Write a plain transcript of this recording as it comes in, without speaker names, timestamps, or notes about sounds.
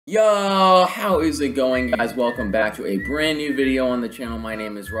Yo, how is it going, guys? Welcome back to a brand new video on the channel. My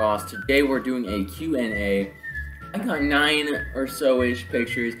name is Ross. Today we're doing a Q&A. I got 9 or so-ish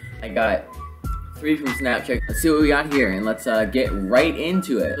pictures. I got 3 from Snapchat. Let's see what we got here, and let's get right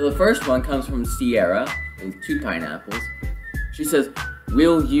into it. So the first one comes from Sierra with 2 pineapples. She says,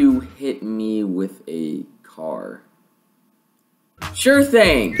 "Will you hit me with a car?" Sure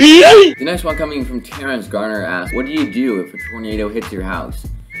thing! The next one coming from Terrence Garner asks, "What do you do if a tornado hits your house?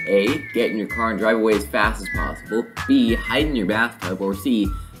 A. Get in your car and drive away as fast as possible. B. Hide in your bathtub. Or C.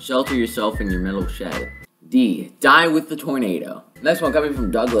 Shelter yourself in your metal shed. D. Die with the tornado." Next one coming from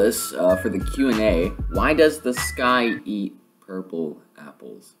Douglas for the Q&A. Why does the sky eat purple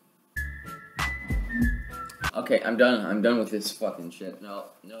apples? Okay, I'm done. I'm done with this fucking shit. No.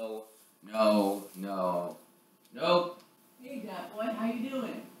 Hey, Dad Boy, how you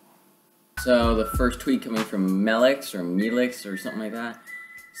doing? So the first tweet coming from Melix or Melix or something like that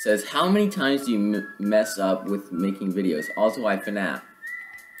says, "How many times do you mess up with making videos? Also, I FNAF."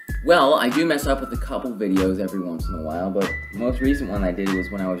 Well, I do mess up with a couple videos every once in a while, but the most recent one I did was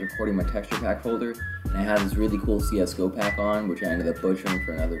when I was recording my texture pack folder, and I had this really cool CSGO pack on, which I ended up butchering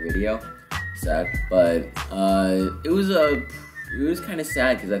for another video. Sad, but it was kind of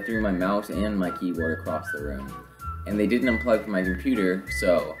sad because I threw my mouse and my keyboard across the room, and they didn't unplug from my computer.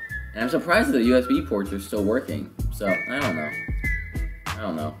 And I'm surprised that the USB ports are still working. So I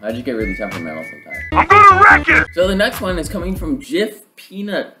don't know. I just get really temperamental sometimes. I'm gonna wreck it! So the next one is coming from Jif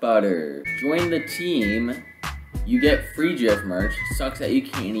Peanut Butter. Join the team. You get free Jif merch. Sucks that you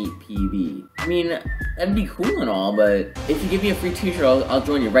can't eat PB. I mean, that'd be cool and all, but if you give me a free t-shirt, I'll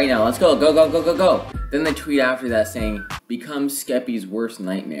join you right now. Let's go, go. Then they tweet after that saying, "Become Skeppy's worst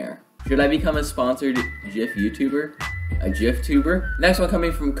nightmare." Should I become a sponsored Jif YouTuber? A Jif tuber? Next one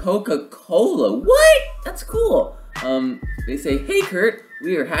coming from Coca-Cola. What? That's cool. They say, "Hey Kurt,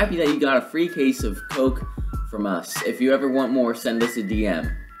 we are happy that you got a free case of Coke from us. If you ever want more, send us a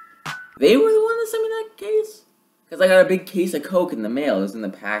DM." They were the one that sent me that case? Because I got a big case of Coke in the mail. It was in the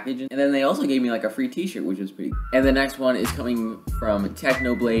package. And then they also gave me like a free t-shirt, which was pretty cool. And the next one is coming from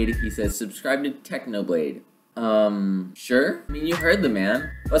Technoblade. He says, "Subscribe to Technoblade." Sure? I mean, you heard the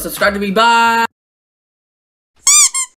man. Well, subscribe to me. Bye!